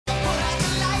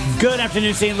Good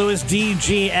afternoon, St. Louis.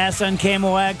 DGS on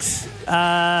KMOX.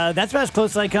 That's about as close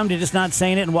as I come to just not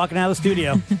saying it and walking out of the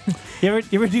studio. You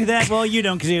ever do that? Well, you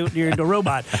don't because you're a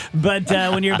robot. But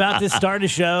when you're about to start a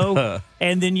show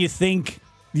and then you think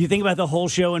about the whole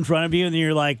show in front of you and then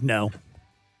you're like, no.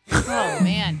 Oh,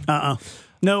 man.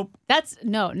 Nope.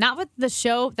 Not with the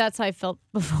show. That's how I felt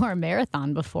before a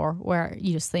marathon before, where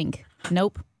you just think,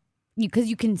 nope. Because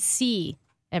you can see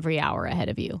every hour ahead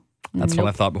of you. That's what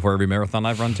I thought before every marathon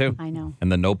I've run, too. I know.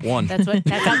 And the nope won. That's how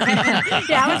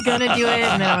Yeah, I was going to do it,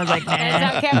 and then I was like, nah.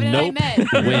 That's how Kevin and I met.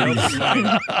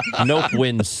 wins. Nope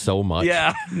wins so much.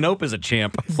 Yeah, nope is a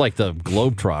champ. It's like the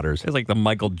Globetrotters. It's like the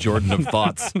Michael Jordan of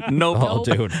thoughts. Nope. Oh,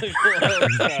 dude.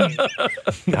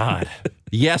 God.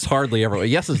 Yes, hardly ever.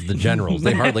 Yes is the Generals.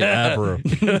 They hardly ever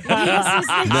never win.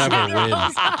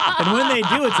 And when they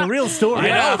do, it's a real story.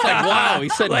 I know. It's like, wow, he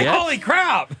said Like, yes. holy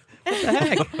crap. What the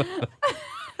heck?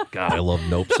 God, I love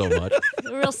Nope so much.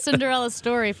 A real Cinderella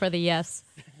story for the yes.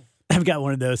 I've got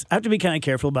one of those. I have to be kind of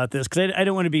careful about this because I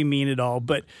don't want to be mean at all.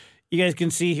 But you guys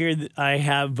can see here that I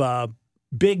have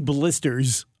big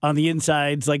blisters on the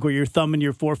insides, like where your thumb and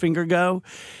your forefinger go.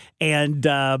 And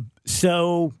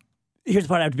so here's the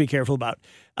part I have to be careful about.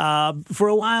 For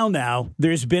a while now,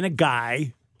 there's been a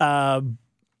guy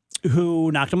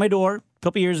who knocked on my door a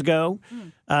couple years ago,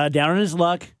 down on his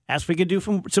luck, asked if he could do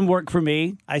some work for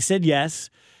me. I said yes.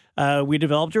 We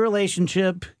developed a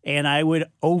relationship, and I would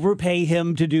overpay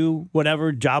him to do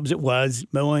whatever jobs it was,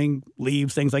 mowing,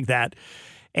 leaves, things like that.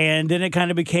 And then it kind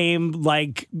of became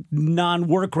like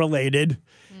non-work related.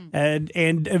 And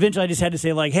eventually I just had to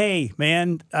say like, hey,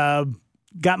 man,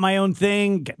 got my own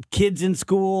thing, got kids in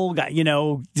school,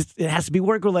 just, it has to be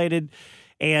work related.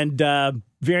 And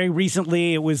very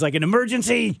recently it was like an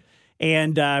emergency.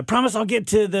 And I promise I'll get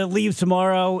to the leaves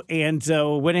tomorrow. And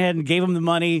so went ahead and gave him the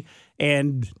money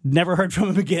and never heard from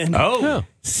him again. Oh.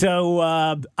 So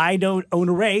I don't own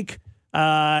a rake.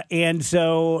 And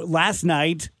so last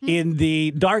night in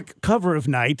the dark cover of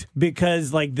night,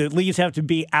 because like the leaves have to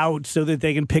be out so that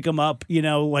they can pick them up,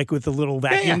 like with the little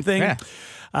vacuum thing. Yeah.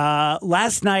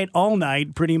 Last night, all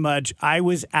night, pretty much, I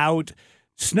was out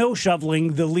snow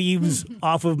shoveling the leaves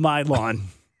off of my lawn.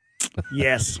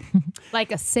 Yes.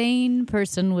 Like a sane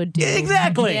person would do.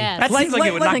 Exactly. Yes. That seems like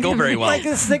it would not go very well. Like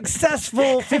a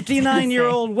successful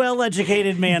 59-year-old,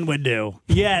 well-educated man would do.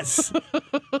 Yes.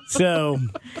 So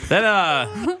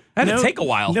That had to take a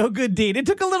while. No good deed. It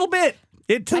took a little bit.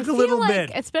 It took a little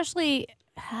bit. Especially,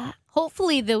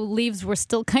 hopefully the leaves were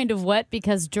still kind of wet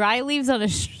because dry leaves on a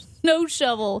snow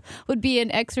shovel would be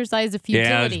an exercise of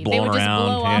futility. just They would blowing just around,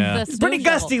 blow yeah. off the snow Pretty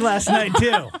shovel. gusty last night,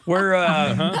 too.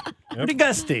 We're Pretty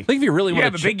gusty. I think if you really you want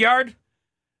have a big yard?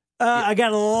 I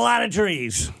got a lot of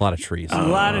trees. a lot of trees. A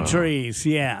lot of trees,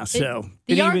 yeah. So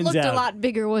The it yard evens looked out. a lot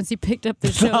bigger once he picked up the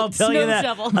I'll tell snow you that.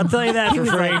 shovel. I'll tell you that for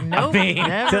free. Nope,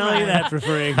 never Tell you mind. that for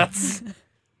free.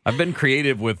 I've been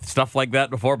creative with stuff like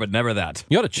that before, but never that.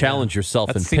 You ought to challenge yourself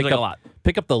That and seems pick like up a lot.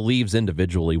 Pick up the leaves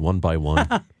individually, one by one,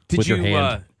 with your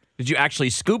hand. Did you actually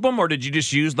scoop them, or did you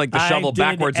just use like the I shovel did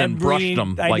backwards and brushed every-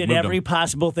 them? I like did moved every them?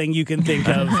 possible thing you can think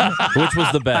of. Which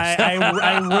was the best?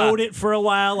 I wrote it for a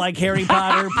while, like Harry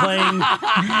Potter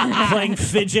playing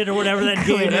fidget or whatever that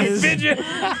game is. Fidget.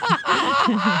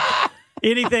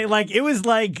 Anything like it was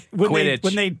like Quidditch.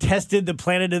 when they tested the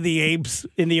Planet of the Apes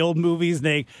in the old movies. And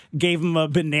they gave them a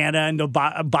banana into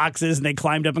boxes, and they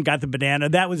climbed up and got the banana.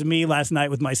 That was me last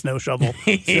night with my snow shovel.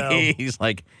 So. He's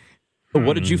like,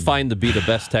 What did you find to be the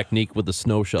best technique with the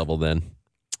snow shovel then?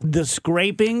 The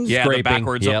scraping, yeah, Scraping, the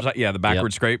backwards, yep. upside, yeah, the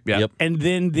backward Yep. scrape, yeah. Yep. and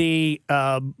then the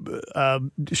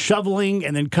shoveling,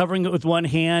 and then covering it with one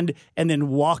hand, and then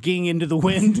walking into the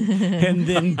wind, and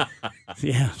then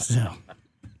yeah. So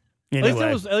anyway,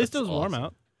 At least it was warm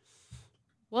out.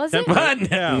 Was it? But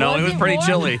Yeah. no, it was Was it pretty warm?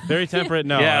 chilly. Very temperate.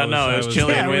 No, Yeah, I it was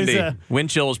chilly Yeah, and it was, windy. Wind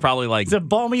chill was probably like, it's a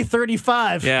balmy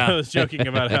 35. I yeah. was joking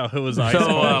about how it was ice.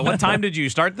 So what time did you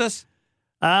start this?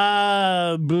 6.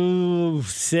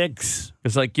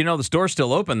 It's like, the store's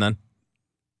still open then.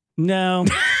 No.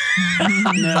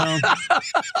 No.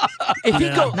 If you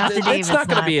go, Not the Dave, it's not it's going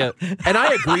to not. be a. And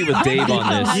I agree with Dave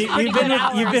on this.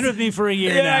 You've been with me for a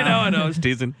year now. I know. I was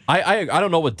teasing. I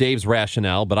don't know what Dave's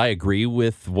rationale, but I agree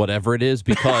with whatever it is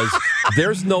because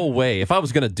there's no way if I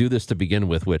was going to do this to begin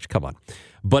with, which come on,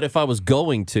 but if I was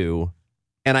going to,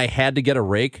 and I had to get a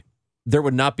rake, there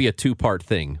would not be a 2-part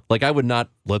thing. Like I would not.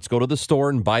 Let's go to the store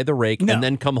and buy the rake, No. and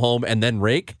then come home and then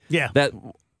rake. Yeah. That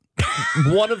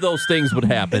one of those things would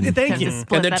happen. Thank you. Just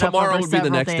split And then that up tomorrow over would be the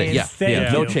several next day. days. Yeah,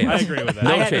 Thank no you. chance. I agree with that.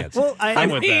 No I had- chance. Well, I'm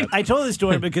with that. I told the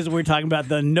story because we were talking about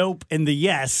the nope and the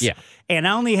yes. Yeah. And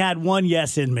I only had one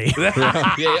yes in me.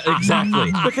 Yeah,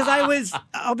 exactly. Because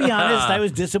I'll be honest, I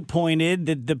was disappointed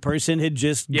that the person had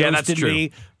just Yeah, that's ghosted true.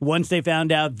 me once they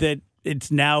found out that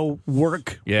it's now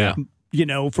work. Yeah.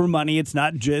 For money. It's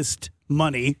not just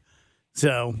money.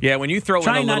 So Yeah, when you throw in a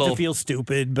trying not little, to feel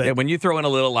stupid, but yeah, when you throw in a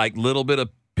little bit of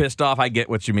pissed off, I get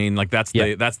what you mean. Like that's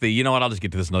Yeah. the you know what? I'll just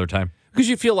get to this another time. Because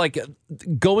you feel like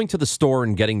going to the store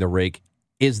and getting the rake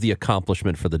is the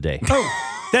accomplishment for the day.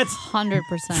 that's 100%.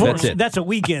 That's it. That's a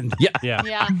weekend. Yeah. Yeah.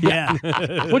 Yeah.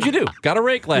 Yeah. What'd you do? Got a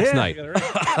rake last Yeah. night.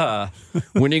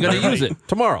 When are you going to use it?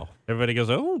 Tomorrow. Everybody goes,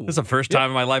 oh. This is the first time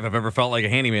in my life I've ever felt like a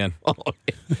handyman. Oh,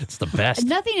 it's the best.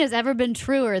 Nothing has ever been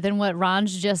truer than what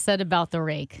Ron's just said about the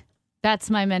rake. That's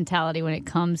my mentality when it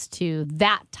comes to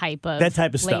that type of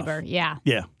stuff. labor. Yeah.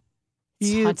 Yeah.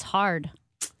 It's hard.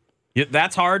 Yeah,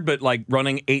 that's hard, but like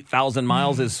running 8,000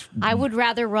 miles is. I would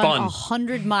rather run Fun.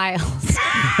 100 miles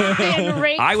than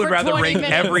rake I would for rather 20 rake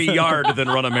minutes. every yard than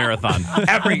run a marathon.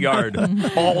 Every yard,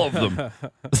 all of them.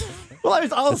 Well, I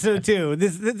was also too.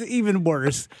 This is even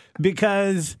worse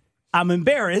because I'm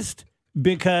embarrassed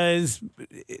because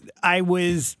I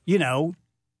was,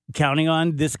 counting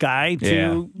on this guy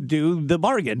to do the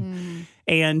bargain,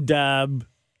 and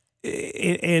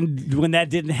when that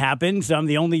didn't happen, so I'm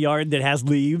the only yard that has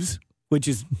leaves, which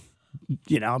is,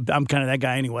 I'm kind of that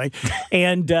guy anyway,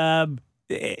 and so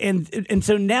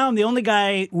now I'm the only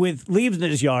guy with leaves in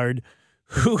his yard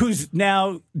who's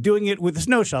now doing it with a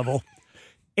snow shovel.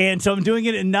 And so I'm doing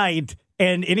it at night,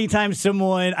 and anytime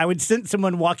I would sense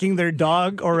someone walking their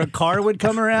dog or a car would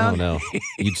come Oh, around. no.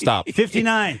 You'd stop.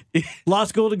 59, law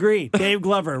school degree, Dave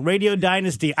Glover, Radio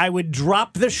Dynasty. I would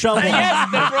drop the shovel. Yes,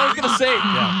 that's what I was going to say.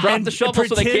 Drop and the shovel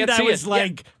so they pretend can't see I was it.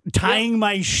 like tying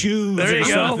my shoes There or you go.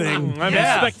 something. I'm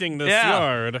Yeah. inspecting this Yeah.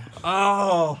 yard.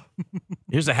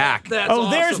 Here's a hack.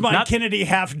 There's my Not- Kennedy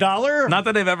 $50. Not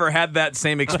that I've ever had that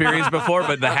same experience before,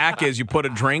 but the hack is you put a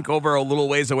drink over a little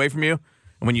ways away from you.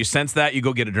 And when you sense that, you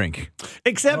go get a drink.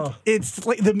 Except it's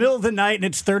like the middle of the night and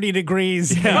it's 30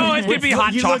 degrees. Oh, it could be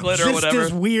hot you chocolate look or just whatever.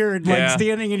 as weird, like Yeah.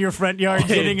 standing in your front yard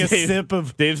getting a Dave- sip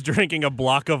of. Dave's drinking a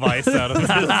block of ice out of his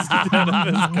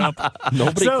cup.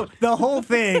 Nobody. So the whole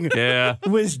thing Yeah.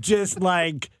 was just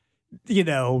like,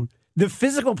 the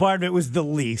physical part of it was the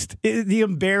least. The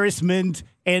embarrassment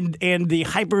and the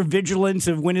hypervigilance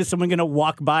of when is someone going to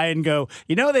walk by and go,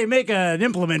 they make an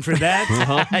implement for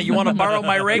that. Hey, you want to borrow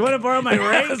my rake? You want to borrow my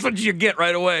rake? That's what you get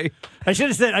right away. I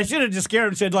should have just scared him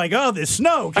and said like, oh, there's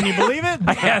snow. Can you believe it?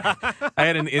 I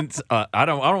had an I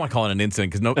don't want to call it an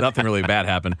incident because nothing really bad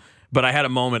happened. But I had a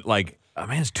moment like,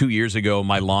 it's 2 years ago.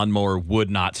 My lawnmower would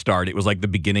not start. It was like the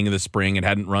beginning of the spring. It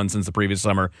hadn't run since the previous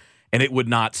summer. And it would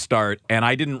not start. And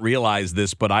I didn't realize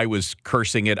this, but I was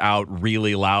cursing it out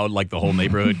really loud, like the whole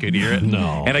neighborhood could hear it.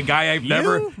 No. And a guy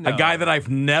that I've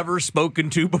never spoken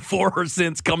to before or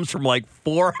since comes from like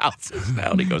 4 houses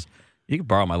down. He goes, "You can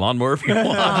borrow my lawnmower if you want."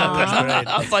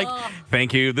 I was like,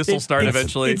 "Thank you. This will start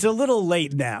eventually." It's a little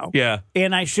late now. Yeah.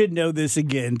 And I should know this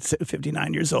again,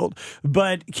 59 years old.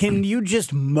 But can you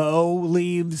just mow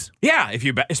leaves? Yeah,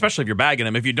 especially if you're bagging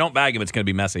them. If you don't bag them, it's going to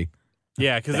be messy.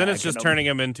 Yeah, because then it's just Back turning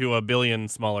him into a billion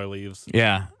smaller leaves.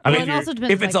 Yeah, Well, it also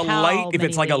depends, if it's like, how if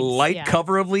it's like many a leaves, light yeah.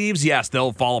 cover of leaves, yes,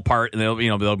 they'll fall apart and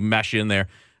they'll mesh in there.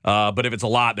 But if it's a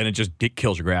lot, then it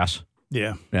kills your grass.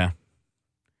 Yeah. Yeah.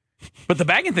 But the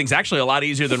bagging thing's actually a lot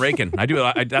easier than raking.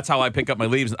 That's how I pick up my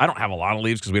leaves. I don't have a lot of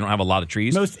leaves because we don't have a lot of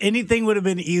trees. Most anything would have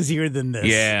been easier than this.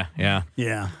 Yeah.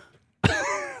 Yeah.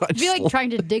 It'd be like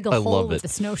trying to dig a I hole love with it. a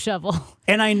snow shovel.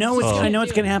 And I know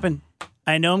it's going to happen.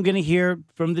 I know I'm going to hear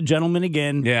from the gentleman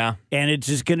again. Yeah. And it's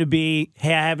just going to be,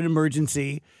 hey, I have an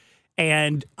emergency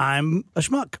and I'm a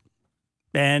schmuck.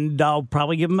 And I'll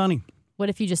probably give him money. What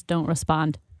if you just don't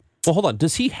respond? Well, hold on.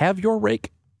 Does he have your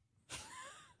rake?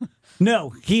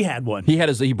 No, he had one. He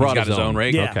brought got his own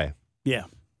rake? Yeah. Okay. Yeah.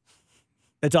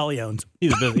 That's all he owns.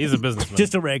 He's a businessman.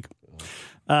 Just a rake.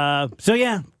 So,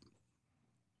 yeah.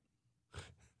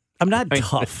 I'm not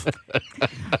tough.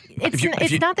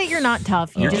 It's not that you're not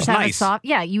tough. You You're just just have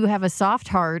nice. you have a soft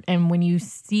heart, and when you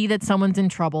see that someone's in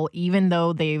trouble, even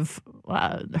though they've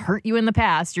hurt you in the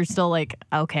past, you're still like,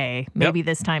 okay, maybe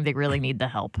this time they really need the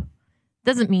help.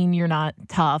 Doesn't mean you're not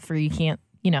tough or you can't,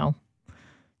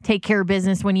 take care of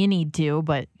business when you need to,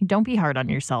 but don't be hard on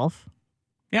yourself.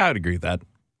 Yeah, I would agree with that.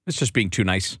 It's just being too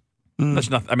nice. That's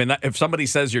not. I mean, if somebody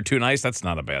says you're too nice, that's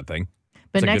not a bad thing.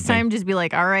 But It's a next good thing. time, just be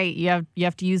like, all right, you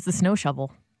have to use the snow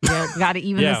shovel. You got to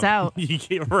even this out.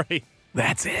 Right.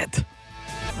 That's it.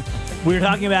 We were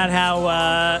talking about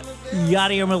how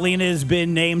Yadier Molina has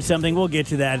been named something. We'll get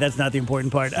to that. That's not the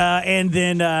important part. And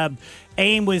then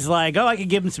AIM was like, I could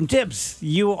give him some tips.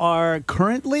 You are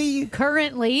currently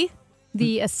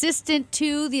the assistant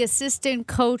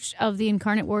coach of the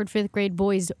Incarnate Word 5th grade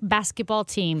boys basketball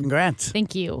team. Congrats.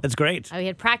 Thank you. That's great. We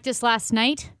had practice last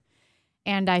night,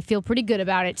 and I feel pretty good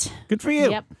about it. Good for you.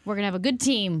 Yep, we're going to have a good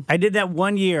team. I did that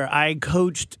 1 year. I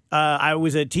coached, I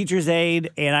was a teacher's aide,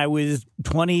 and I was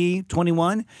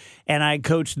 21, and I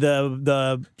coached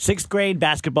the 6th grade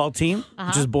basketball team,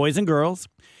 which is boys and girls.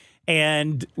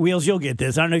 And Wheels, you'll get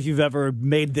this. I don't know if you've ever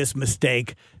made this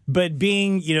mistake, but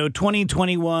being,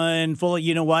 21, full of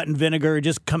you-know-what and vinegar,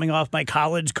 just coming off my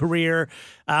college career,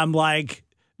 I'm like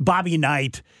Bobby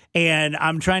Knight. And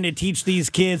I'm trying to teach these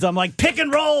kids. I'm like, pick and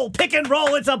roll.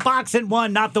 It's a box and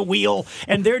one, not the wheel.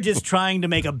 And they're just trying to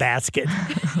make a basket.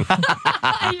 And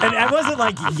I wasn't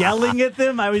like yelling at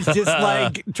them. I was just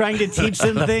like trying to teach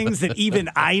them things that even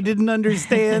I didn't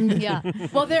understand. Yeah.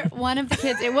 Well, one of the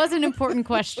kids, it was an important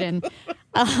question.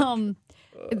 I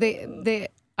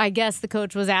guess the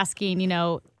coach was asking,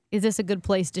 is this a good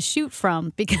place to shoot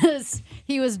from? Because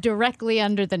he was directly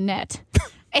under the net.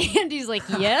 And he's like,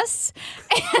 yes.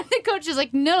 And the coach is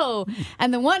like, no.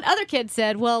 And the one other kid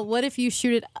said, well, what if you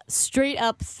shoot it straight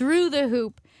up through the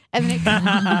hoop and then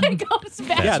it goes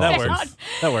back Yeah, that down? works.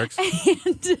 That works.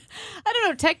 And I don't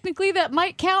know, technically that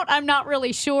might count. I'm not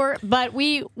really sure, but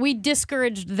we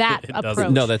discouraged that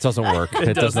approach. No, that doesn't work.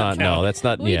 It does not. No, that's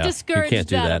not. We You discouraged can't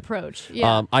do that. approach.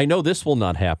 Yeah. I know this will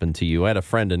not happen to you. I had a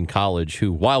friend in college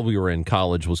who, while we were in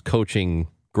college, was coaching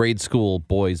grade school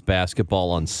boys basketball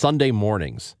on Sunday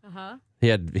mornings. He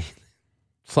had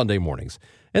Sunday mornings.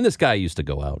 And this guy used to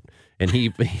go out. And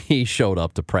he showed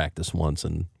up to practice once,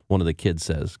 and one of the kids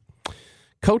says,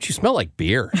 Coach, you smell like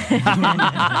beer. And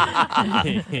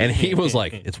he was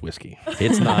like, it's whiskey.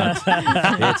 It's not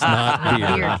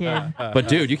beer. Beer kid. But,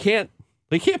 dude, you can't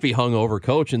be hungover,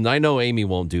 Coach. And I know Amy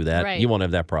won't do that. Right. You won't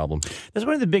have that problem. That's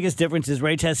one of the biggest differences.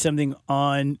 Rach has something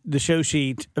on the show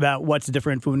sheet about what's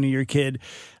different from when you're a kid.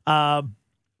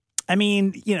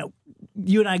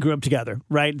 You and I grew up together,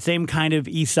 right? Same kind of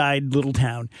East Side little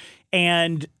town.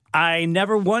 And I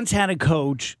never once had a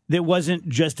coach that wasn't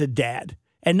just a dad.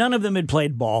 And none of them had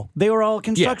played ball. They were all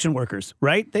construction workers,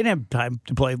 right? They didn't have time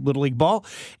to play Little League ball.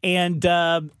 And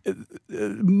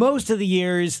most of the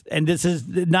years, and this is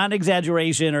not an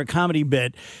exaggeration or a comedy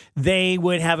bit, they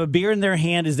would have a beer in their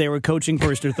hand as they were coaching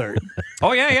first or third.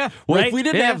 Oh, yeah. Well, Right? if we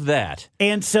didn't have that.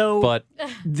 And so But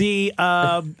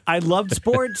I loved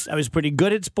sports. I was pretty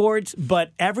good at sports,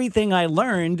 but everything I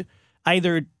learned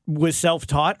either was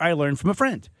self-taught or I learned from a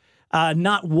friend.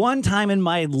 Not one time in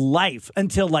my life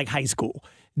until like high school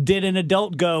did an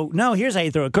adult go, no, here's how you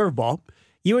throw a curveball.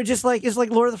 You were just like, it's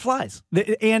like Lord of the Flies.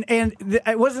 And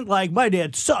it wasn't like, my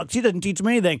dad sucks. He doesn't teach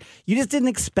me anything. You just didn't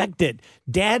expect it.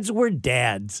 Dads were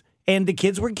dads. And the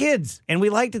kids were kids, and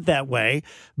we liked it that way.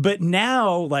 But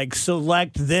now, like,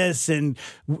 select this, and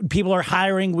people are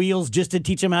hiring Wheels just to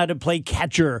teach them how to play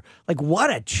catcher. Like,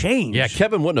 what a change. yeah,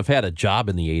 Kevin wouldn't have had a job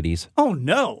in the 80s. Oh,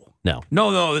 no. No,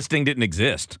 No, this thing didn't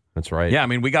exist. that's right. Yeah, I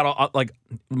mean, we got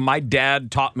my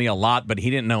dad taught me a lot, but he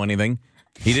didn't know anything.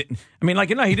 He didn't. I mean, he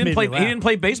didn't Made play. me He laugh. didn't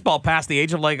play baseball past the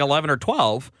age of like 11 or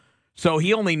 12. So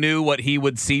he only knew what he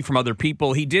would see from other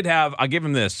people. He did have. I'll give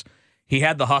him this. He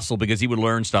had the hustle because he would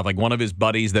learn stuff. Like one of his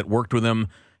buddies that worked with him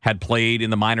had played in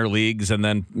the minor leagues and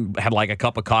then had like a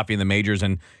cup of coffee in the majors,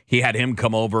 and he had him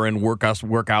come over and work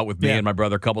out with me and my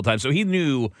brother a couple times. So he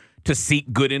knew to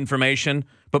seek good information.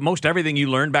 But most everything you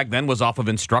learned back then was off of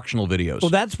instructional videos. Well,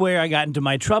 that's where I got into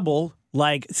my trouble,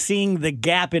 like seeing the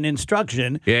gap in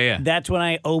instruction. Yeah. That's when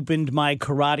I opened my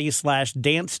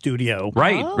karate/dance studio.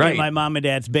 Right, right. In my mom and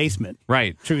dad's basement.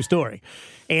 Right. True story.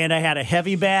 And I had a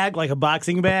heavy bag, like a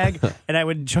boxing bag, and I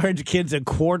would charge kids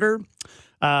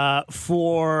 $0.25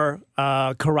 for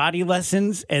karate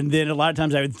lessons, and then a lot of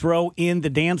times I would throw in the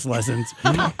dance lessons.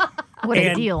 What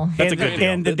a deal. That's a good deal.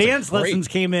 And the That's dance great. lessons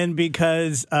came in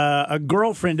because a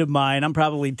girlfriend of mine, I'm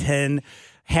probably 10,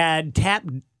 had tap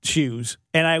shoes,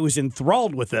 and I was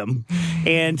enthralled with them.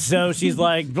 And so she's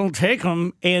like, don't take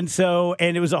them. And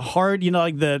it was a hard,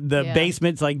 like the Yeah.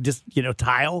 basement's like just,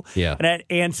 tile. Yeah.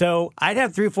 And so I'd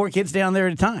have 3 or 4 kids down there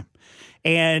at a time.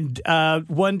 And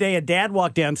one day a dad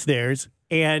walked downstairs,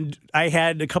 and I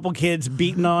had a couple kids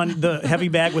beating on the heavy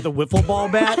bag with a wiffle ball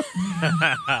bat,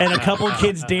 and a couple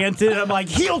kids dancing. And I'm like,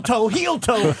 heel toe,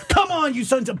 come on, you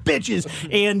sons of bitches!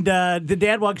 And the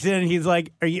dad walks in, and he's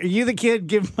like, "Are you the kid?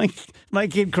 Give my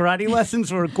kid karate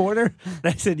lessons for $0.25?" And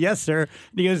I said, "Yes, sir."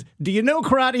 And he goes, "Do you know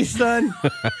karate, son?"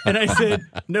 And I said,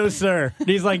 "No, sir." And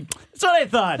he's like, "That's what I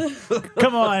thought.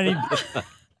 Come on."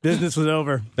 Business was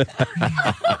over.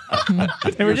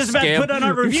 And we're just about to put on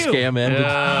our review. Scam ended.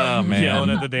 Oh, Yelling man.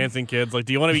 at the dancing kids, like,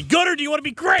 do you want to be good or do you want to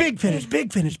be great? Big finish,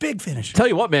 big finish, big finish. Tell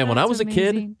you what, man, when I That's was a kid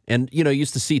amazing. and,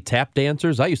 used to see tap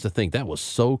dancers, I used to think that was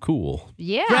so cool.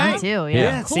 Yeah. Right. Me too. Yeah.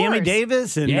 Yeah, Of Sammy course.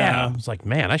 Davis and I was like,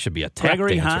 man, I should be a tap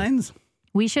Gregory dancer. Hines.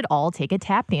 We should all take a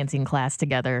tap dancing class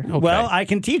together. Well, I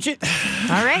can teach it.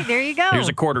 All right, there you go. Here's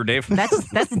a quarter, Dave.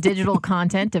 That's digital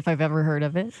content if I've ever heard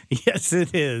of it. Yes,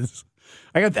 it is.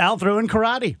 I got Al throwing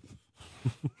karate.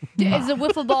 Is a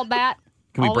wiffle ball bat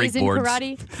Can we always break in boards?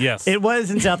 karate? Yes. It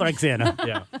was in South Roxana.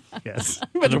 yeah. Yes.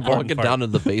 Imagine walking down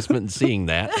into the basement and seeing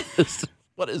that.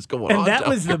 What is going on? And that down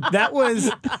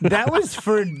was that was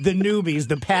for the newbies,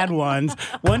 the Padawans.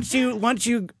 Once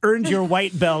you earned your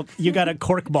white belt, you got a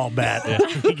corkball bat.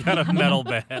 He got a metal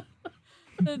bat.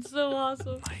 That's so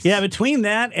awesome. Yeah, between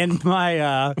that and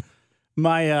my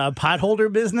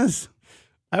potholder business,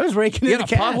 I was raking You in the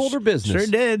had a cash. potholder business?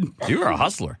 Sure did. You were a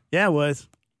hustler. Yeah, it was.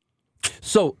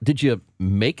 So, did you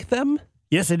make them?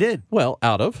 Yes, I did. Well,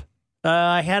 out of?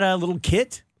 I had a little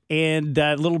kit and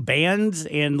little bands,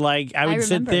 and I would sit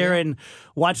remember, there yeah. and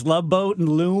watch Love Boat and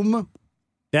Loom.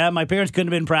 Yeah, my parents couldn't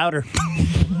have been prouder.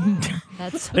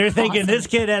 That's so They're thinking awesome. this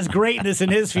kid has greatness in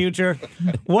his future.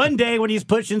 One day when he's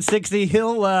pushing 60,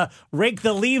 he'll rake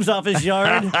the leaves off his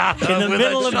yard in the With a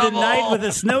middle of the shovel. night with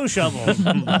a snow shovel.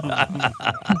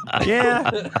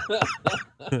 Yeah.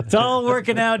 It's all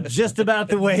working out just about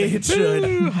the way it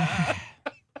should.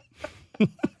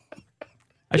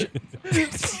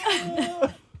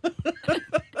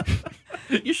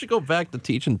 You should go back to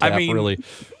teaching tap, I mean, really.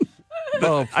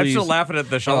 Oh, I'm please. still laughing at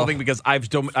the shovel Oh. thing because I've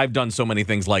done so many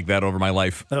things like that over my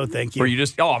life. Oh, thank you. Where you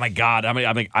just, oh my God, I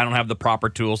don't have the proper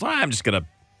tools. I'm just gonna,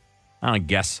 I don't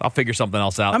guess. I'll figure something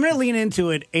else out. I'm going to lean into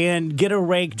it and get a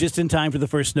rake just in time for the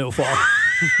first snowfall.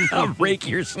 I'll rake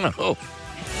your snow.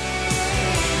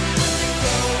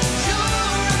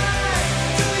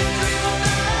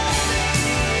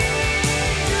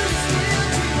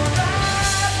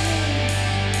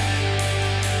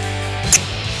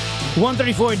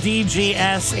 $134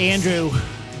 DGS, Andrew.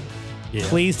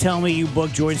 Please tell me you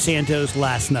booked George Santos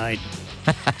last night.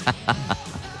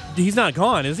 He's not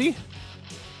gone, is he?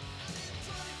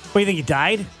 What, you think he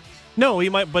died? No, he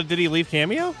might. But did he leave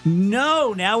Cameo?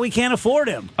 No, now we can't afford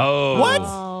him. Oh. What?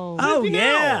 Oh. Oh, he now?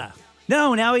 yeah.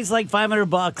 No, now he's like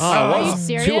 $500. Are you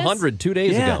serious? 200 2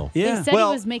 days yeah, ago. Yeah. They said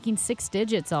Well- he was making 6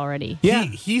 digits already. Yeah.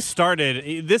 He started.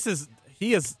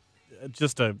 He is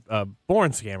just a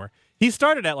born scammer. He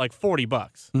started at like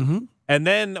 $40, and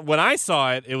then when I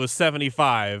saw it, it was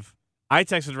 $75. I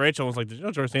texted Rachel and was like, "Did you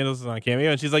know George Santos is on Cameo?"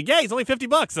 And she's like, "Yeah, he's only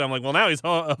 $50." And I'm like, "Well, now he's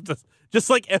up to,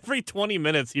 just like every 20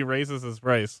 minutes he raises his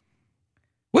price."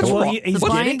 What's Well, wrong? he's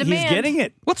Supply and getting, he's demand. getting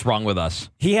it. What's wrong with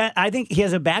us? I think he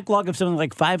has a backlog of something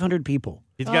like 500 people.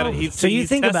 He's got it. Oh. He's, So you he's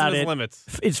think testing about his it.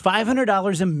 limits. It's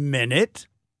 $500 a minute,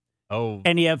 Oh,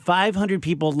 and you have 500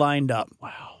 people lined up.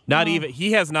 not even.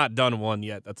 He has not done one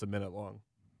yet. That's a minute long.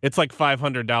 It's like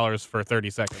 $500 for 30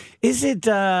 seconds. Is it,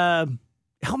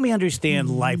 help me understand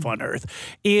life on Earth.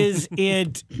 Is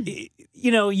it,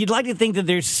 you'd like to think that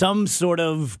there's some sort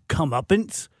of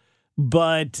comeuppance,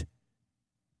 but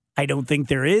I don't think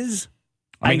there is.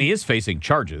 I mean, he is facing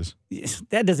charges.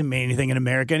 That doesn't mean anything in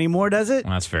America anymore, does it?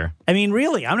 That's fair. I mean,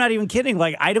 really, I'm not even kidding.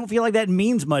 I don't feel like that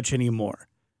means much anymore.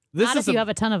 Not if you have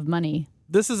a ton of money.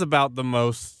 This is about the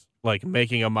most like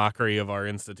making a mockery of our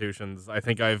institutions I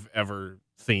think I've ever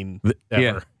seen. Ever.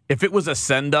 Yeah. If it was a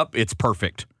send up, it's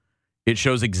perfect. It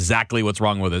shows exactly what's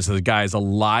wrong with us. This guy's a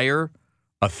liar,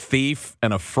 a thief,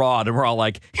 and a fraud. And we're all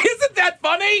like, isn't that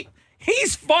funny?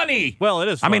 He's funny. Well, it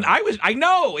is. I mean, funny. I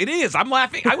know it is. I'm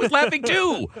laughing. I was laughing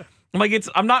too. I'm like,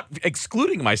 I'm not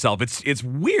excluding myself. It's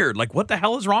weird. Like, what the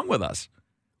hell is wrong with us?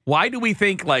 Why do we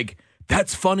think like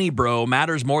that's funny, bro,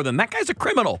 matters more than that guy's a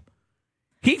criminal?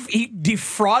 He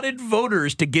defrauded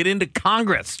voters to get into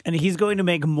Congress. And he's going to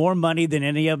make more money than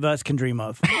any of us can dream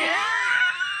of.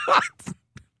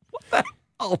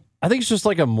 I think it's just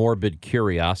like a morbid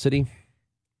curiosity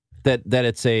that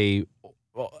it's a.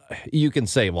 You can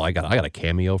say, well, I got a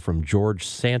cameo from George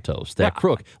Santos, that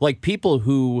crook. Like people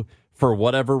who, for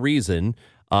whatever reason,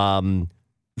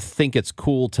 think it's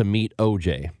cool to meet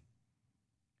OJ.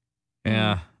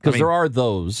 Yeah. Because there are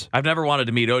those. I've never wanted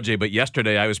to meet OJ, but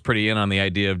yesterday I was pretty in on the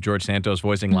idea of George Santos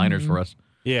voicing liners for us.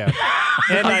 yeah.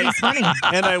 And He's funny.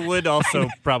 I would also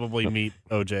probably meet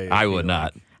OJ. I would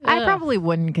not. I probably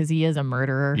wouldn't because he is a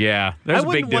murderer. Yeah, I there's a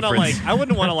big wouldn't want to difference. I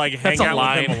wouldn't want to like hang That's a out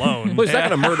line. with him alone. Well, he's not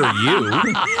going to murder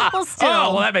you. Well, still.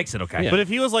 Oh, well, that makes it okay. Yeah. But if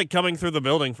he was like coming through the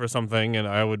building for something, and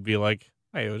I would be like,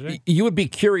 "Hey, OJ." You would be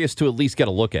curious to at least get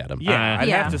a look at him. Yeah, I'd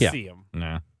Yeah. have to Yeah. see him.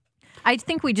 Nah. I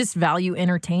think we just value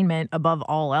entertainment above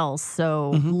all else.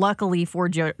 So luckily for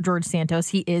George Santos,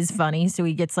 he is funny, so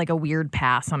he gets like a weird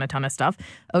pass on a ton of stuff.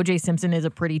 O.J. Simpson is a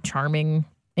pretty charming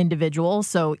individual,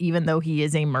 so even though he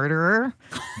is a murderer,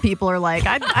 people are like,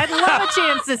 I'd love a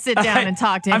chance to sit down and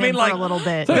talk to him for a little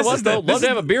bit. Love to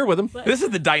have a beer with him. This is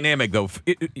the dynamic, though.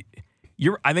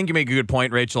 I think you make a good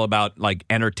point, Rachel, about like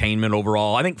entertainment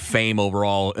overall. I think fame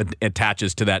overall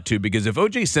attaches to that too, because if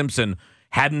O.J. Simpson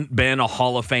hadn't been a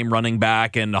Hall of Fame running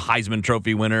back and a Heisman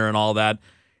Trophy winner and all that,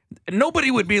 nobody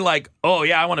would be like, oh,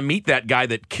 yeah, I want to meet that guy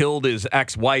that killed his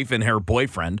ex-wife and her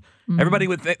boyfriend. Everybody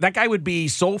would that guy would be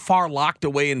so far locked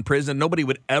away in prison, nobody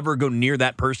would ever go near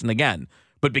that person again.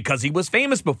 But because he was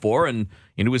famous before and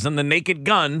he was in the Naked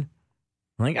Gun,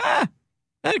 I'm like,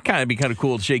 that'd kind of be kind of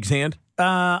cool to shake his hand.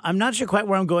 I'm not sure quite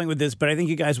where I'm going with this, but I think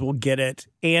you guys will get it.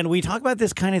 And we talk about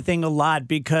this kind of thing a lot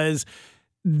because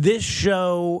this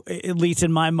show, at least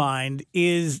in my mind,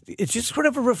 it's just sort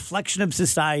of a reflection of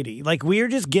society. Like, we're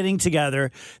just getting together.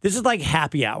 This is like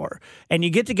happy hour. And you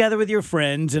get together with your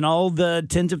friends and all the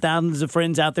tens of thousands of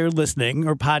friends out there listening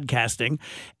or podcasting,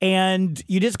 and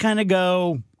you just kind of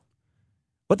go,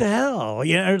 what the hell?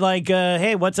 You know, or like,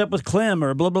 hey, what's up with Clem?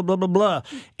 Or blah, blah, blah, blah, blah.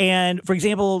 And, for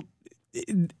example,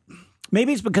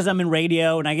 maybe it's because I'm in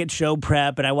radio and I get show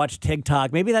prep and I watch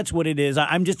TikTok. Maybe that's what it is.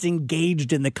 I'm just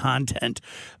engaged in the content.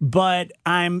 But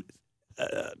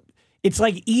it's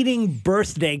like eating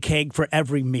birthday cake for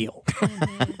every meal.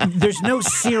 There's no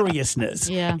seriousness.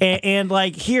 Yeah. And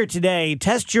like here today,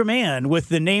 test your man with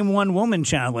the Name One Woman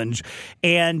challenge.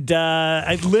 And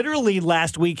literally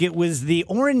last week, it was the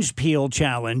orange peel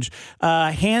challenge.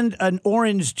 Hand an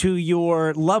orange to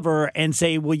your lover and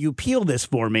say, will you peel this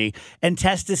for me? And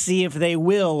test to see if they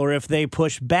will or if they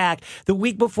push back. The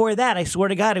week before that, I swear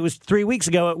to God, it was 3 weeks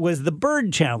ago, it was the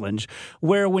bird challenge,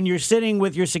 where when you're sitting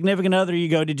with your significant other, you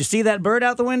go, did you see that bird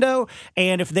out the window?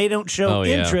 And if they don't show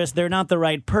interest, they're not the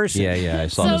right person. Yeah, I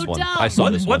saw this one. dumb. I saw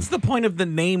this one. What's the point of the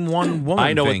Name One Woman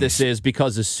I know thing? what this is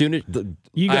because as soon as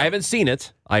I haven't seen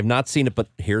it, I've not seen it, but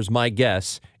here's my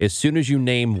guess: as soon as you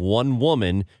name one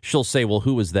woman, she'll say, "Well,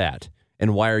 who is that,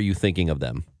 and why are you thinking of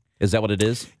them?" Is that what it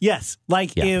is? Yes.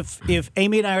 Like if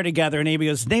Amy and I are together and Amy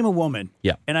goes, name a woman.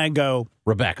 Yeah. And I go,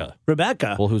 Rebecca.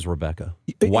 Rebecca. Well, who's Rebecca?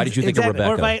 Why did you think of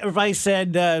Rebecca? Or if I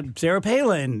said Sarah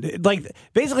Palin, like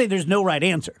basically there's no right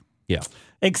answer. Yeah.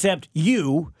 Except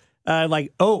you,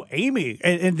 like, oh, Amy.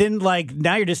 And then like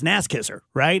now you're just an ass kisser,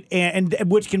 right? And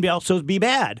which can also be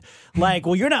bad. Like,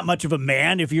 well, you're not much of a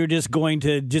man if you're just going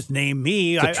to just name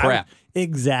me. It's a trap.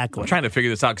 Exactly. I'm trying to figure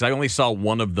this out because I only saw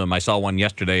one of them. I saw one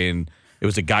yesterday, and it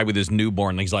was a guy with his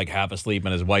newborn. He's like half asleep,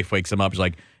 and his wife wakes him up. She's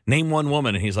like, name one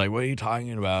woman. And he's like, what are you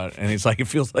talking about? And he's like, it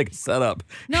feels like a setup.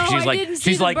 No, she's I like, didn't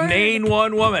see she's the like, bird. name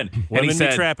one woman. Women and be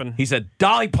trapping. he said,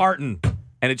 Dolly Parton.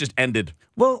 And it just ended.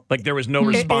 Well, Like there was no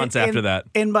response after that.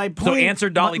 And my point, So answer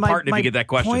Dolly Parton if you get that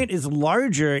question. My point is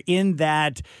larger in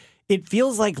that it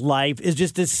feels like life is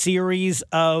just a series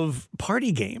of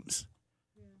party games.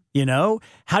 You know?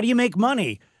 How do you make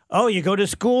money? Oh, you go to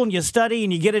school and you study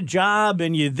and you get a job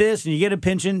and you this and you get a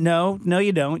pension. No,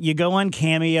 you don't. You go on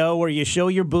Cameo or you show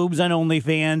your boobs on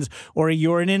OnlyFans or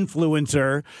you're an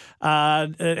influencer.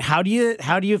 How do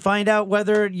you find out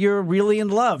whether you're really in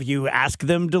love? You ask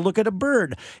them to look at a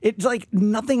bird. It's like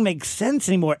nothing makes sense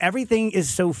anymore. Everything is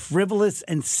so frivolous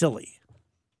and silly.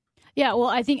 Yeah, well,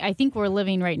 I think we're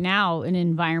living right now in an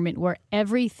environment where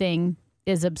everything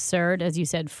is absurd, as you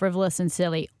said, frivolous and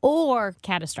silly, or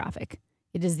catastrophic.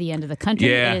 It is the end of the country.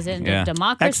 Yeah, It is the end yeah. of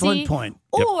democracy. Excellent point.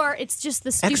 Or it's just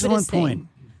the stupidest Excellent thing. point.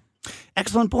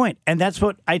 Excellent point. And that's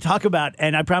what I talk about.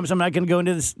 And I promise I'm not going to go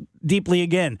into this deeply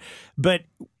again. But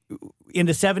in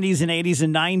the 70s and 80s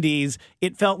and 90s,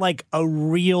 it felt like a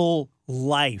real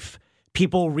life.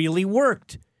 People really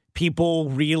worked. People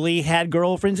really had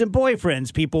girlfriends and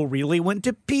boyfriends. People really went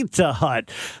to Pizza Hut.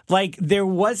 Like, there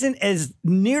wasn't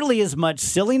nearly as much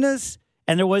silliness,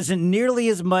 and there wasn't nearly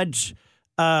as much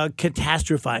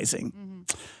catastrophizing.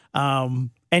 And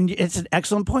it's an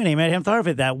excellent point, Amy. I hadn't thought of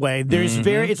it that way. There's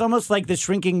it's almost like the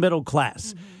shrinking middle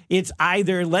class. It's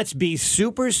either let's be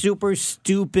super, super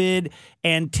stupid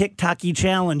and TikTok-y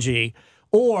challengey,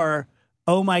 or,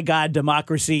 oh my God,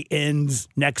 democracy ends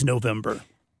next November.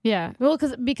 Yeah, well,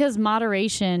 because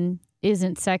moderation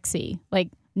isn't sexy. Like,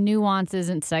 nuance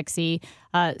isn't sexy.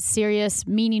 serious,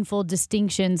 meaningful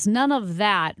distinctions. None of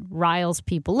that riles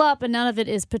people up, and none of it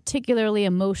is particularly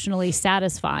emotionally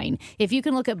satisfying. If you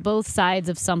can look at both sides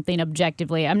of something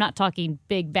objectively, I'm not talking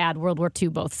big, bad World War II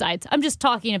both sides. I'm just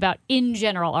talking about, in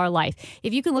general, our life.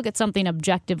 If you can look at something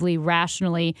objectively,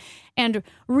 rationally, and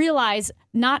realize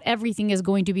not everything is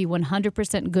going to be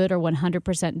 100% good or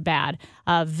 100% bad.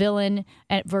 A villain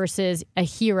versus a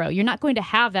hero. You're not going to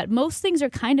have that. Most things are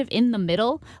kind of in the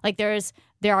middle. Like there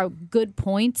are good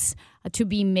points to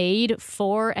be made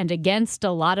for and against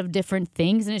a lot of different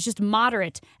things, and it's just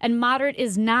moderate. And moderate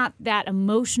is not that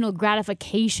emotional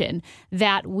gratification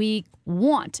that we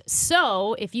want.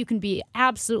 So if you can be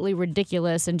absolutely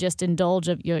ridiculous and just indulge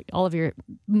all of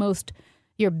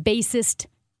your basest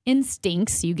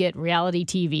instincts, you get reality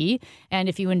TV. And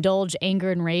if you indulge anger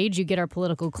and rage, you get our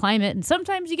political climate. And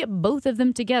sometimes you get both of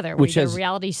them together, where you get a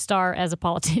reality star as a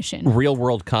politician. Real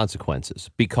world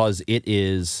consequences, because it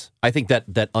is, I think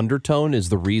that undertone is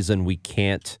the reason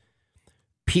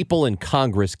people in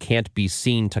Congress can't be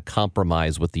seen to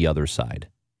compromise with the other side.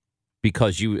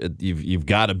 Because you've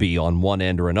got to be on one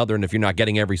end or another. And if you're not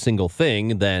getting every single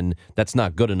thing, then that's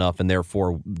not good enough. And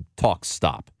therefore talks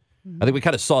stop. I think we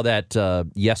kind of saw that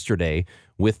yesterday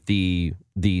with the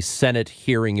Senate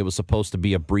hearing. It was supposed to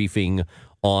be a briefing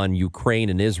on Ukraine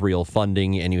and Israel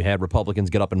funding, and you had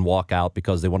Republicans get up and walk out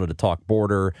because they wanted to talk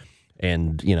border.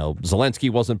 And,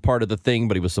 Zelensky wasn't part of the thing,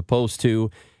 but he was supposed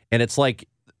to. And it's like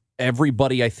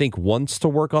everybody, I think, wants to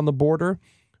work on the border,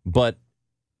 but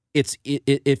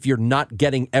if you're not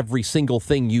getting every single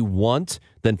thing you want,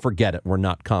 then forget it. We're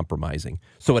not compromising.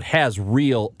 So it has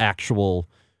real, actual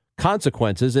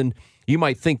consequences, and you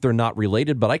might think they're not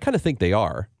related, but I kind of think they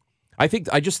are. I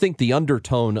just think the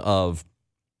undertone of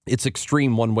it's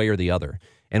extreme one way or the other,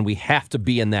 and we have to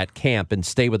be in that camp and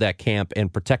stay with that camp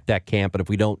and protect that camp. And if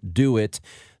we don't do it,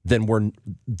 then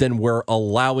we're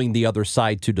allowing the other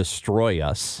side to destroy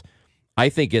us. I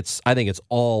think it's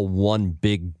all one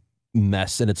big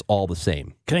mess, and it's all the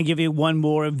same. Can I give you one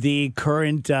more of the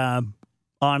current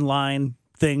online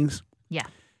things? Yeah.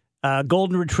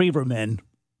 Golden Retriever men.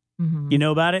 You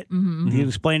know about it? Mm-hmm. You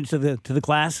explain it to the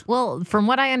class? Well, from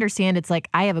what I understand, it's like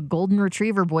I have a golden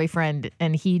retriever boyfriend,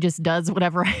 and he just does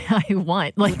whatever I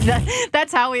want. Like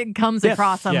that's how it comes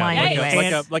across online.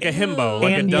 Anyway. Like a himbo,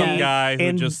 like a dumb guy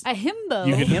who just a himbo.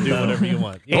 You can just do whatever you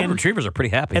want. Golden retrievers are pretty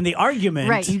happy. And the argument,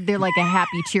 right? They're like a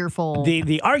happy, cheerful.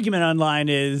 The argument online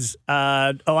is,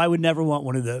 I would never want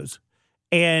one of those.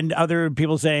 And other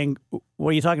people saying, what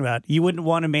are you talking about? You wouldn't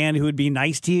want a man who would be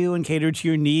nice to you and cater to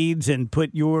your needs and put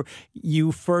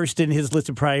you first in his list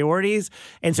of priorities.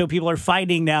 And so people are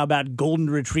fighting now about golden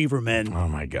retriever men. Oh,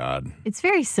 my God. It's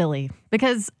very silly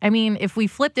because, if we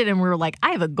flipped it and we were like,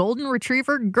 I have a golden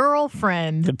retriever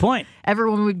girlfriend. Good point.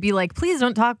 Everyone would be like, please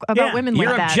don't talk about women like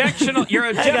that. You're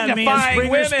objectifying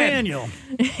women. Spaniel.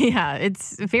 Yeah,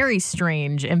 it's very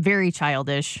strange and very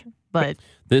childish, but...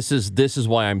 This is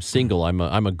why I'm single. I'm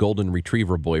a golden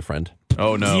retriever boyfriend.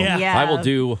 Oh no! Yeah. I will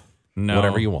do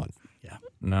whatever you want. Yeah.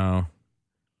 No.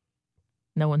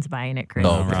 No one's buying it, Chris.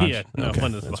 Oh, no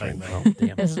one is buying that. Oh,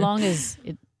 damn. As long as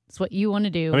it's what you want to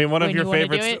do. One of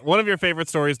your favorite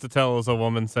stories to tell is a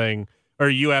woman saying, or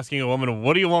you asking a woman,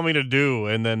 "What do you want me to do?"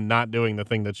 and then not doing the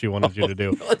thing that she wanted you to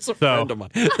do. That's a friend of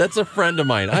mine. That's a friend of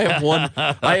mine. I have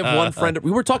one friend. We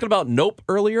were talking about Nope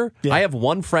earlier. Yeah. I have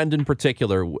one friend in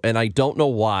particular, and I don't know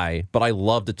why, but I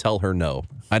love to tell her no.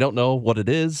 I don't know what it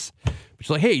is. She's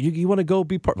like, "Hey, you want to go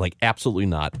be part?" Like, absolutely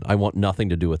not. I want nothing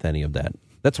to do with any of that.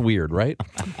 That's weird, right?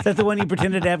 Is that the one you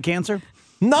pretended to have cancer?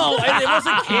 No, it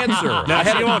wasn't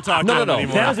cancer. She won't talk to him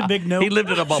anymore. That was a big no. He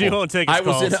lived in a bubble. She won't take his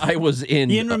calls. I was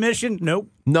in remission? Nope.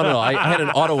 No. I had an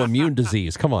autoimmune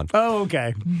disease. Come on. Oh,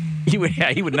 okay. He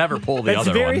would never pull the That's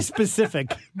other very one.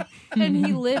 specific. And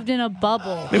he lived in a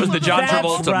bubble. It was the John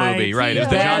Travolta movie, right? It was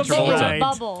the John Travolta.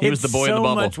 Bubble. He was the boy in the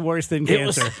bubble. So much worse than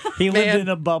cancer. He lived in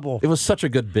a bubble. It was such a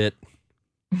good bit.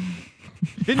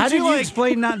 How did you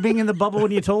explain not being in the bubble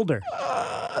when you told her?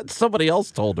 Somebody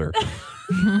else told her.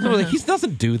 He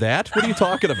doesn't do that. What are you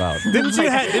talking about? Didn't you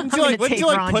put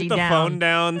the phone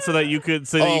down so that you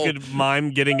could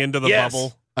mime getting into the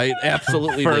bubble? I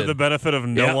absolutely for did. the benefit of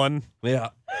no one. Yeah.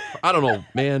 I don't know,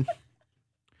 man.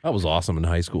 That was awesome in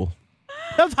high school.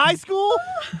 That was high school?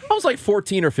 I was like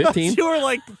 14 or 15. You were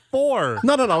like 4.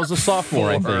 No. I was a sophomore,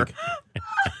 I think.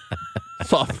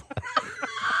 Sophomore.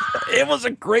 It was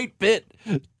a great bit.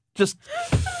 Just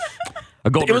a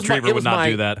golden retriever would not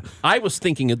do that. I was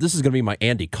thinking this is going to be my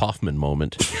Andy Kaufman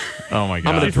moment. Oh my God!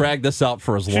 I'm going to drag this out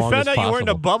for as long as possible. She found out you were in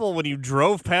a bubble when you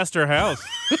drove past her house.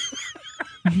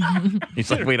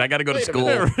 He's like, wait, I got to go to school.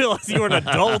 I didn't realize you were an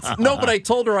adult. No, but I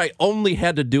told her I only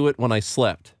had to do it when I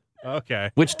slept. Okay.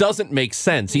 which doesn't make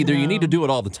sense. Either you need to do it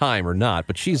all the time or not.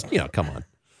 But she's, come on.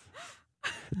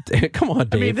 Come on,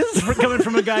 Dave. I mean, this is coming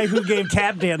from a guy who gave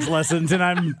tap dance lessons, and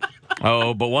I'm.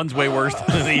 Oh, but one's way worse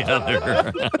than the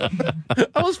other.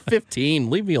 I was 15.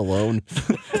 Leave me alone.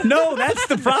 No, that's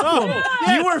the problem.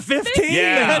 You were 15.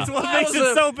 Yeah. That's what makes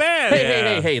it so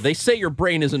bad. Hey. They say your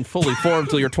brain isn't fully formed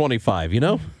till you're 25,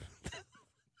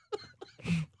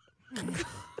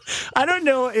 I don't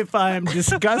know if I'm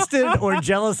disgusted or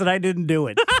jealous that I didn't do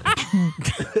it.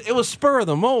 It was spur of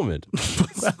the moment.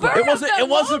 It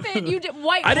wasn't. You did,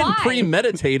 why, I didn't why?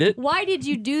 premeditate it Why did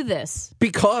you do this?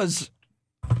 because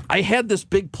I had this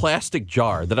big plastic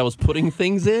jar that I was putting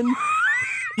things in.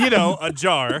 A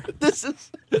jar, This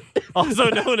is also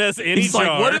known as any He's jar.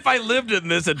 like, what if I lived in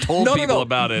this and told people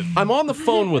about it? I'm on the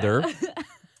phone with her,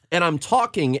 and I'm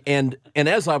talking, and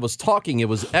as I was talking, it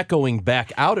was echoing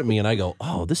back out at me, and I go,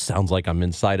 oh, this sounds like I'm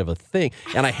inside of a thing.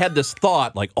 And I had this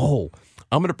thought, like, oh,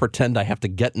 I'm going to pretend I have to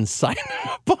get inside a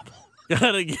bubble.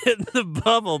 Gotta get in the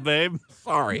bubble, babe.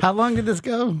 Sorry. How long did this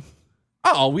go?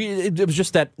 Oh, it was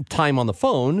just that time on the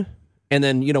phone, and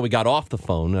then, we got off the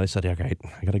phone, and I said, okay,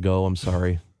 I got to go. I'm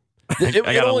sorry. It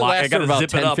I gotta only I lasted gotta about zip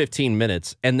it 10, up. 15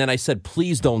 minutes, and then I said,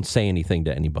 please don't say anything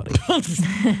to anybody.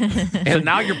 So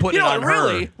now you're putting it on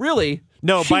her. Really?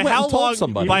 No, she by went how and told long?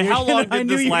 somebody. By how long I did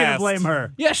knew this you were going to last? blame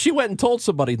her. Yeah, she went and told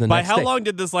somebody the By next how day. long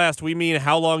did this last? We mean,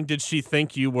 how long did she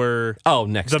think you were Oh,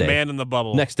 next the day. man in the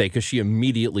bubble? Next day, because she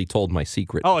immediately told my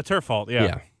secret. Oh, it's her fault. Yeah.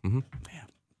 yeah. Mm-hmm.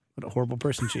 What a horrible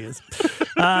person she is.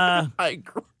 I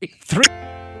agree.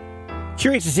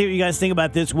 Curious to see what you guys think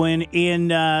about this one. In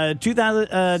 2000,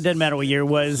 doesn't matter what year it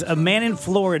was, a man in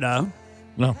Florida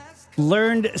No.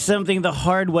 learned something the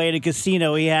hard way at a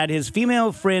casino. He had his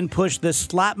female friend push the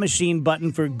slot machine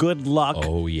button for good luck.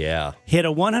 Oh, yeah. Hit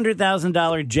a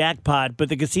 $100,000 jackpot, but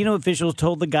the casino officials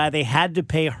told the guy they had to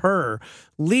pay her.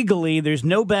 Legally, there's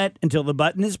no bet until the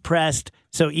button is pressed,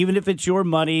 so even if it's your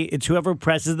money, it's whoever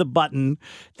presses the button.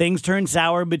 Things turned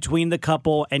sour between the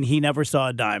couple, and he never saw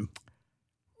a dime.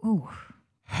 Ooh,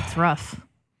 it's rough.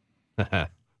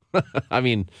 I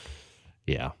mean,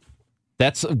 yeah.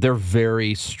 They're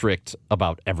very strict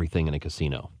about everything in a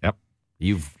casino. Yep.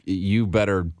 You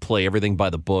better play everything by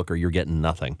the book or you're getting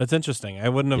nothing. That's interesting. I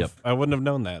wouldn't have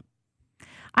known that.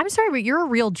 I'm sorry, but you're a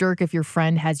real jerk if your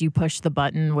friend has you push the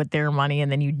button with their money and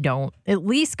then you don't at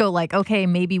least go like, okay,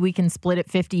 maybe we can split it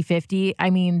 50-50.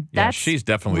 I mean, Yeah, that's she's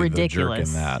definitely ridiculous, the jerk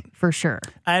in that. for sure.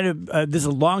 I had this is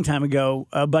a long time ago,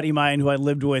 a buddy of mine who I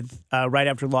lived with right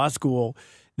after law school.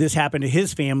 This happened to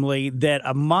his family that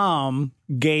a mom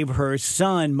gave her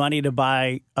son money to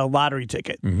buy a lottery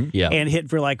ticket Yeah. and hit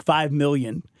for like $5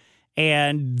 million.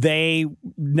 And they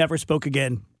never spoke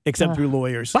again except through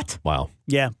lawyers. What? Wow.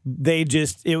 Yeah.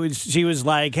 She was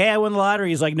like, hey, I won the lottery.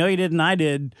 He's like, no, you didn't. I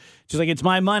did. She's like, it's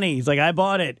my money. He's like, I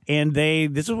bought it. And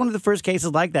this was one of the first cases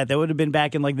like that. That would have been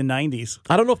back in like the 90s.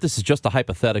 I don't know if this is just a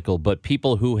hypothetical, but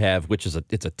people who have,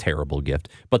 it's a terrible gift,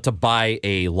 but to buy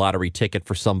a lottery ticket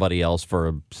for somebody else for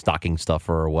a stocking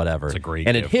stuffer or whatever, It's a great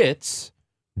and gift. it hits,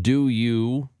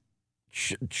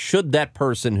 should that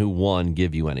person who won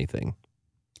give you anything?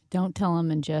 Don't tell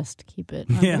him and just keep it.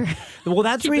 Yeah. Under. Well,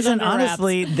 that's the Keep it reason, under wraps.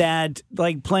 honestly, that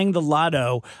like playing the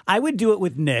lotto, I would do it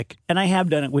with Nick, and I have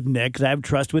done it with Nick because I have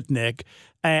trust with Nick.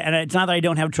 And it's not that I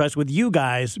don't have trust with you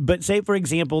guys, but say, for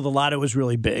example, the lotto was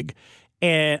really big.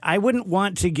 And I wouldn't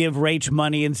want to give Rach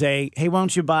money and say, hey, why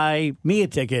don't you buy me a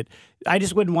ticket? I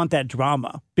just wouldn't want that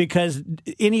drama because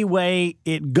any way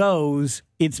it goes,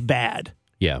 it's bad,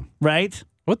 Yeah. right?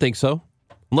 I would think so.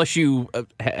 Unless you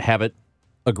have it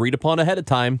agreed upon ahead of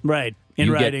time. Right. In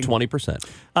You writing. get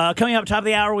 20%. Coming up top of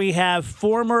the hour, we have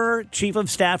former Chief of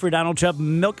Staff for Donald Trump,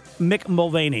 Mick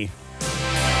Mulvaney.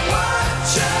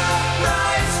 Watch your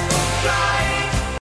rise,